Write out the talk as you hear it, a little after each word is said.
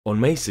On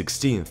May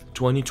 16,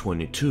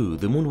 2022,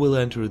 the Moon will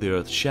enter the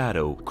Earth's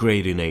shadow,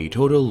 creating a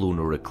total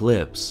lunar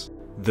eclipse.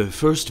 The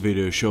first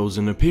video shows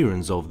an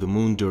appearance of the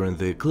Moon during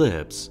the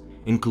eclipse,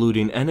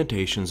 including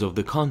annotations of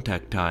the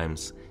contact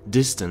times,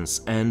 distance,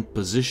 and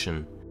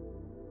position.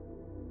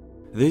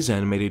 This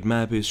animated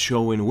map is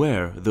showing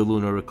where the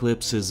lunar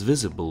eclipse is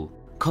visible.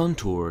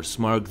 Contours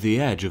mark the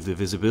edge of the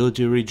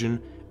visibility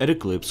region at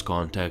eclipse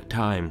contact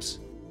times.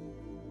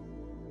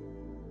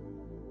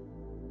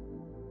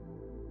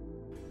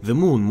 The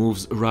Moon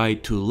moves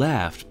right to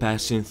left,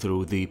 passing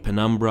through the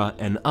penumbra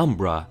and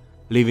umbra,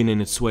 leaving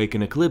in its wake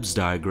an eclipse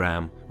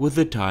diagram with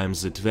the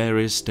times at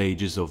various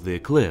stages of the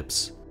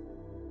eclipse.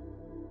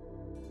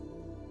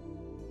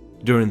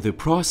 During the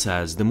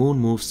process, the Moon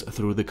moves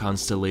through the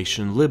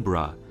constellation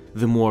Libra.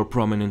 The more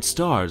prominent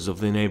stars of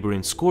the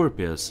neighboring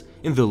Scorpius,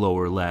 in the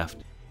lower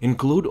left,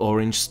 include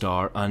orange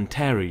star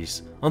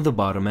Antares on the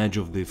bottom edge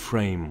of the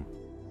frame.